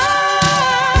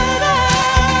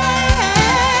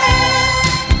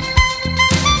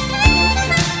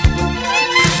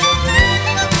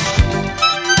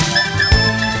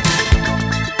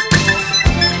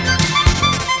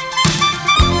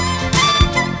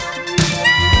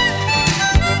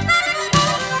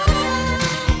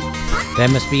 There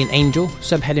Must Be an Angel,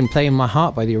 subheading Playing My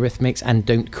Heart by the Eurythmics, and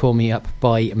Don't Call Me Up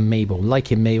by Mabel.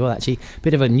 Liking Mabel, actually.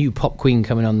 Bit of a new pop queen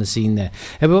coming on the scene there.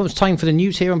 Everyone, it's time for the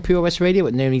news here on Pure West Radio,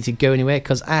 but no need to go anywhere,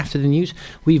 because after the news,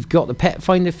 we've got the Pet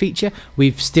Finder feature.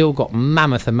 We've still got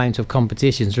mammoth amount of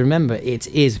competitions. Remember, it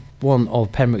is one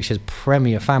of Pembrokeshire's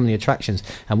premier family attractions,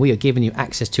 and we are giving you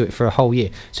access to it for a whole year,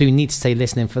 so you need to stay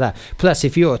listening for that. Plus,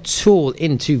 if you're at all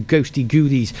into ghosty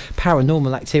goodies,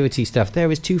 paranormal activity stuff,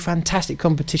 there is 2 fantastic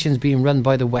competitions being run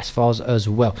by the West Files as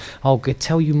well. I'll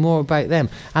tell you more about them.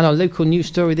 And our local news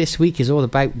story this week is all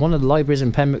about one of the libraries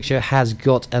in Pembrokeshire has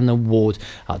got an award.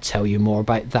 I'll tell you more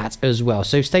about that as well,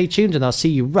 so stay tuned, and I'll see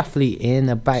you roughly in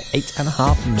about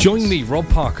 8.5 minutes. Join me, Rob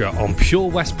Parker, on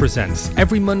Pure West Presents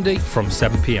every Monday from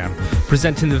 7pm,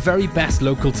 presenting the very best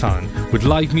local talent with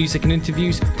live music and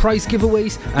interviews, prize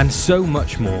giveaways and so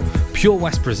much more. Pure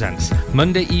West Presents,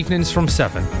 Monday evenings from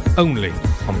 7, only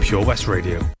on Pure West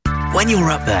Radio. When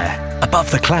you're up there, above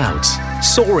the clouds,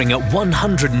 soaring at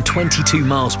 122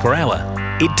 miles per hour,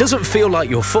 it doesn't feel like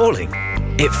you're falling.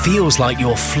 It feels like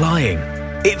you're flying.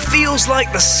 It feels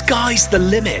like the sky's the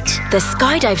limit. The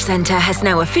Skydive Centre has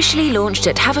now officially launched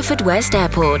at Haverfordwest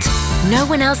Airport. No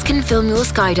one else can film your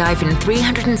skydive in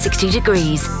 360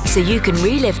 degrees, so you can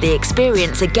relive the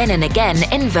experience again and again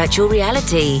in virtual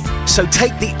reality. So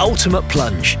take the ultimate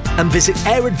plunge and visit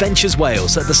Air Adventures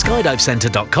Wales at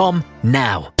theskydivecentre.com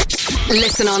now.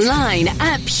 Listen online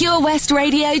at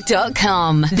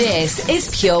purewestradio.com. This is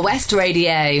Pure West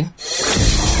Radio.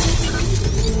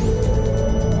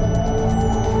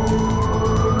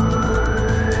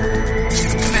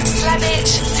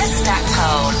 Slabwich to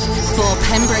Stackpole. For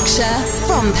Pembrokeshire,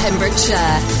 from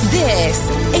Pembrokeshire, this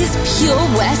is Pure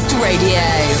West Radio.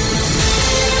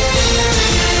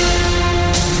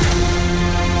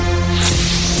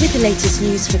 With the latest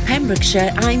news for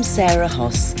Pembrokeshire, I'm Sarah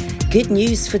Hoss. Good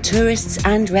news for tourists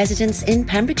and residents in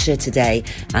Pembrokeshire today,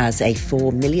 as a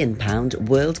 £4 million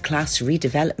world-class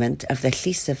redevelopment of the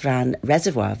Llysyfran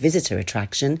Reservoir visitor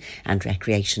attraction and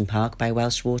recreation park by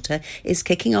Welsh Water is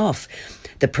kicking off.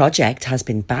 The project has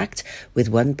been backed with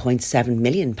 £1.7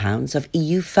 million of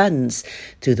EU funds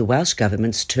through the Welsh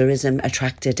Government's Tourism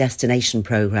Attractor Destination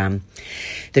programme.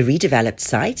 The redeveloped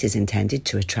site is intended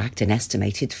to attract an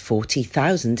estimated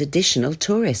 40,000 additional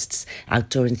tourists,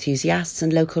 outdoor enthusiasts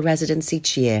and local residents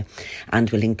each year,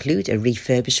 and will include a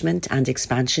refurbishment and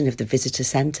expansion of the visitor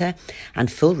centre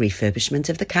and full refurbishment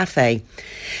of the cafe.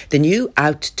 The new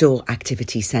outdoor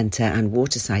activity centre and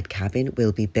waterside cabin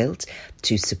will be built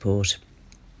to support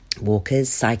walkers,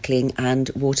 cycling and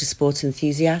water sports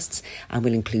enthusiasts, and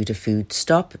will include a food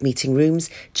stop, meeting rooms,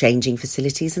 changing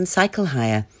facilities and cycle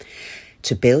hire.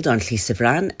 To build on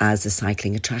Llysyfran as a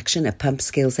cycling attraction, a pump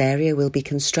skills area will be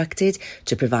constructed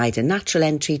to provide a natural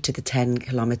entry to the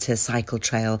 10-kilometre cycle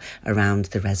trail around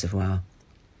the reservoir.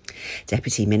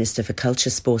 Deputy Minister for Culture,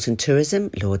 Sport and Tourism,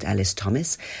 Lord Ellis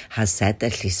Thomas, has said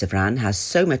that Llysyfran has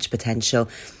so much potential,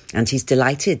 and he's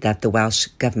delighted that the Welsh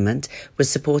Government was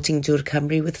supporting Dŵr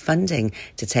Cymru with funding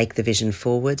to take the vision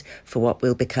forward for what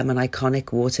will become an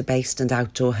iconic water-based and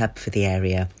outdoor hub for the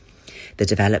area. The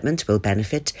development will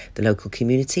benefit the local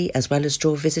community as well as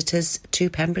draw visitors to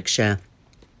Pembrokeshire.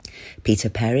 Peter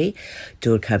Perry,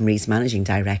 Dŵr Cymru's managing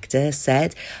director,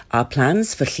 said, "Our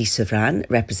plans for Llysyfran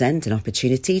represent an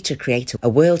opportunity to create a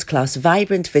world-class,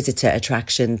 vibrant visitor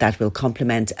attraction that will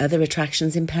complement other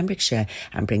attractions in Pembrokeshire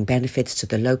and bring benefits to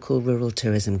the local rural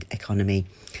tourism economy.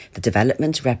 The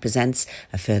development represents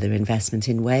a further investment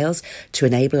in Wales to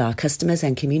enable our customers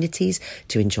and communities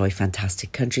to enjoy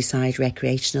fantastic countryside,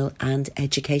 recreational and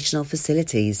educational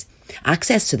facilities.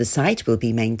 Access to the site will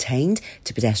be maintained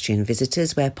to pedestrian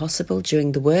visitors where possible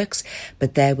during the works,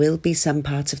 but there will be some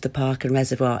parts of the park and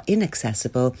reservoir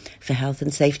inaccessible for health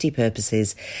and safety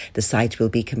purposes. The site will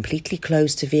be completely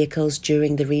closed to vehicles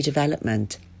during the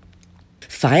redevelopment."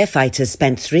 Firefighters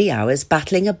spent 3 hours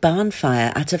battling a barn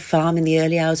fire at a farm in the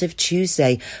early hours of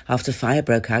Tuesday after fire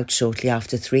broke out shortly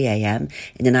after 3 a.m.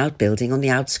 in an outbuilding on the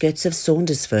outskirts of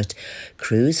Saundersfoot.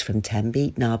 Crews from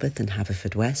Tenby, Narberth and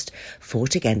Haverfordwest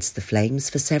fought against the flames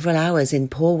for several hours in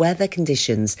poor weather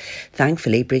conditions,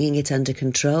 thankfully bringing it under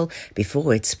control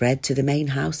before it spread to the main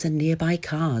house and nearby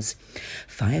cars.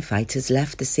 Firefighters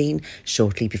left the scene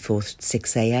shortly before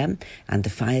 6 a.m. and the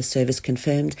fire service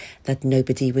confirmed that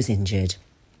nobody was injured.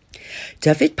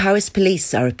 Dyfed-Powys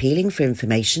Police are appealing for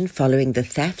information following the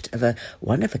theft of a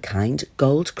one-of-a-kind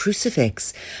gold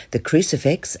crucifix. The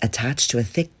crucifix, attached to a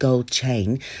thick gold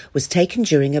chain, was taken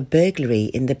during a burglary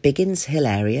in the Biggins Hill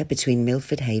area between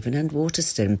Milford Haven and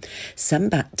Waterston,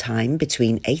 sometime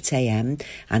between 8 a.m.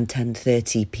 and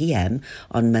 10:30 p.m.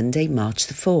 on Monday, March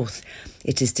the 4th.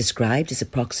 It is described as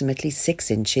approximately 6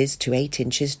 inches to 8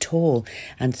 inches tall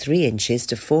and 3 inches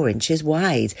to 4 inches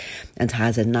wide, and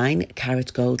has a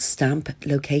 9-carat gold stamp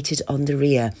located on the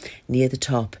rear, near the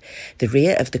top. The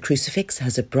rear of the crucifix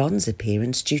has a bronze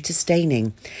appearance due to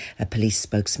staining. A police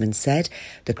spokesman said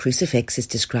the crucifix is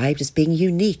described as being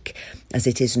unique, as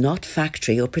it is not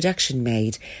factory or production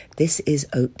made. This is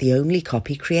the only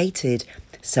copy created.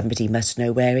 Somebody must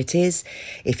know where it is.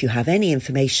 If you have any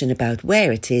information about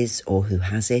where it is or who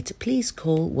has it, please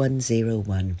call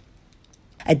 101.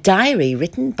 A diary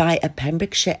written by a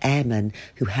Pembrokeshire airman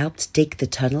who helped dig the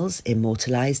tunnels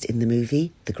immortalised in the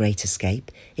movie The Great Escape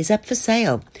is up for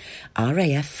sale.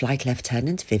 RAF Flight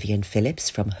Lieutenant Vivian Phillips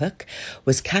from Hook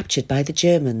was captured by the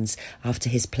Germans after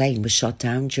his plane was shot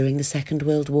down during the Second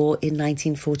World War in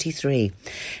 1943.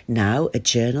 Now, a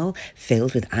journal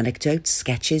filled with anecdotes,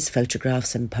 sketches,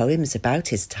 photographs and poems about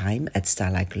his time at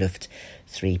Stalag Luft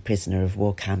 3 prisoner of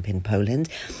war camp in Poland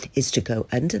is to go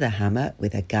under the hammer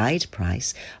with a guide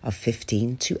price of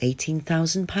 £15,000 to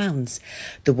 £18,000.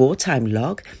 The wartime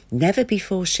log, never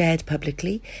before shared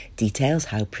publicly, details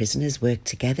how prisoners worked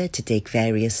together to dig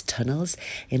various tunnels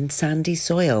in sandy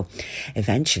soil,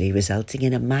 eventually resulting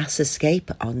in a mass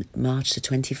escape on March the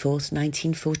 24th,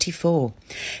 1944.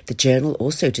 The journal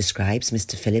also describes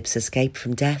Mr. Phillips' escape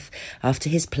from death after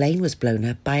his plane was blown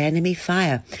up by enemy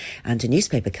fire, and a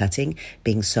newspaper cutting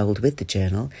being sold with the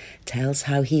journal tells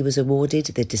how he was awarded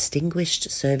the Distinguished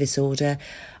Service Order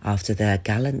after the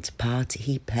gallant part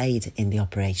he played in the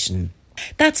operation.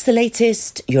 That's the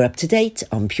latest. You're up to date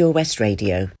on Pure West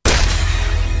Radio.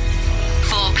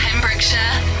 For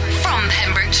Pembrokeshire, from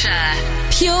Pembrokeshire,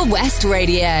 Pure West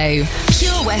Radio.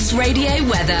 Pure West Radio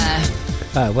weather.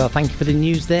 Well, thank you for the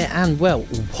news there, and well,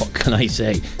 what can I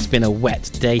say? It's been a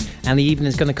wet day, and the evening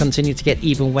is going to continue to get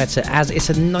even wetter, as it's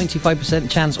a 95%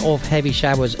 chance of heavy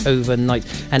showers overnight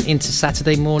and into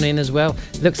Saturday morning as well.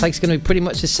 Looks like it's going to be pretty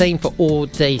much the same for all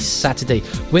day Saturday.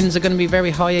 Winds are going to be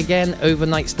very high again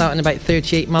overnight, starting about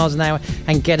 38 miles an hour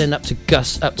and getting up to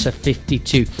gusts up to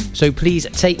 52. So please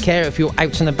take care if you're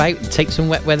out and about, take some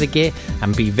wet weather gear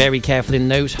and be very careful in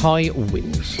those high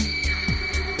winds.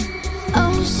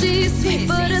 Oh, she's sweet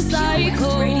but a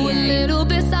psycho, a little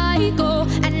bit psycho.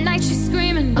 At night she's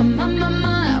screaming, I'm on my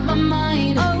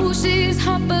mind. Oh, she's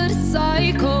hot but a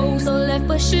psycho, so left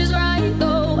but she's right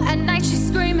though. At night she's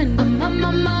screaming, I'm on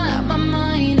my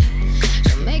mind.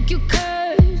 She'll make you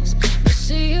curse, but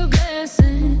she a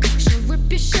blessing. She'll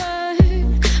rip your shirt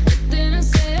within a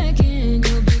second.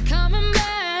 You'll be coming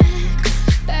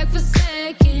back for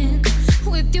seconds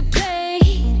with your play.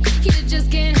 You just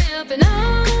can't help it.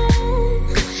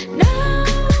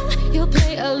 You'll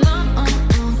play along,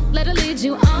 let her lead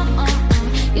you on.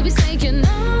 You'll be saying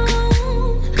no,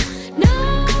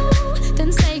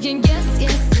 then saying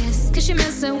yes, 'cause you're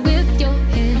messing with your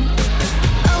head.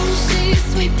 Oh, she's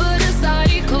sweet but a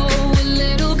psycho, a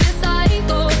little bit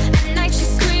psycho. At night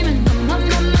she's screaming, my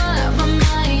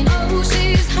mind. Oh,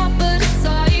 she's hot but a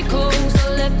psycho,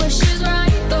 so left but she's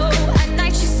right though. At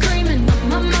night she's screaming,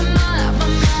 my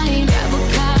mind. Grab a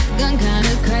car, gun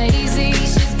kinda crazy.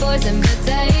 She's poison but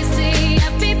tasty.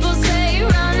 People say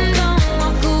run, don't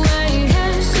walk away.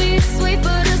 Yeah, she's sweet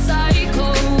but a psycho,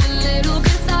 a little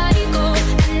bit psycho.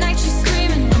 At night she's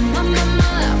screaming, my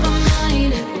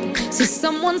mind. See,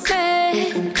 someone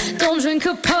said, don't drink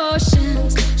her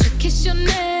potions. She'll kiss your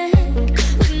neck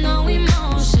with no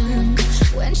emotion.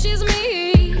 When she's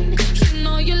mean, you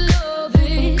know you love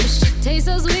it, 'cause she tastes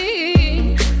so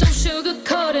sweet. Don't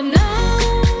sugarcoat it, no.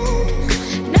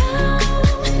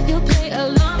 You'll play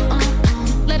along,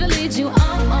 let her lead you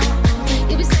on.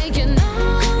 You'll be saying no,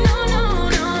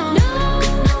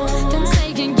 then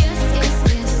saying yes,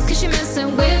 'cause you're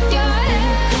messing with your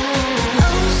head.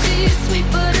 Oh, she's sweet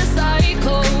but a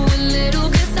psycho, a little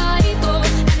bit psycho.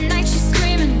 At night she's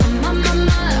screaming, my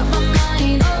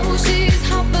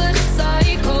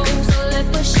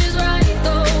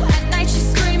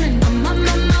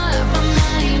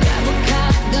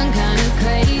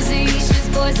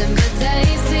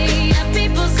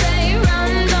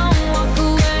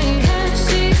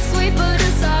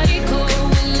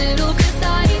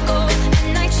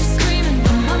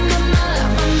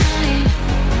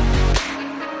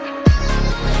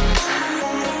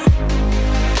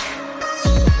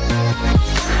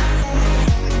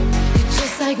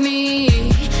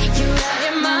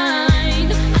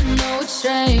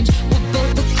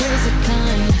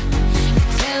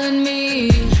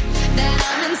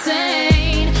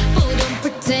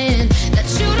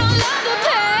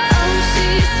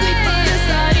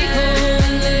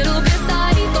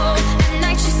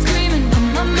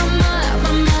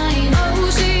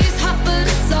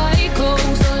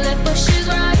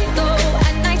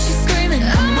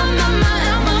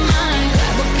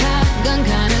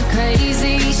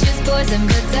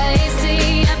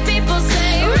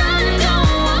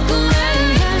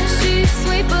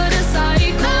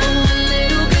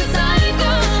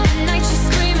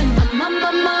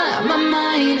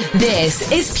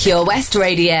is Pure West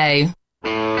Radio.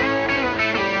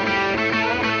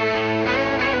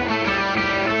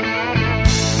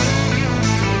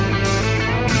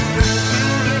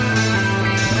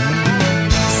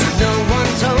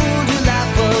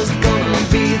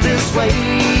 Way.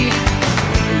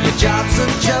 Your job's a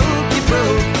joke, you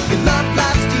broke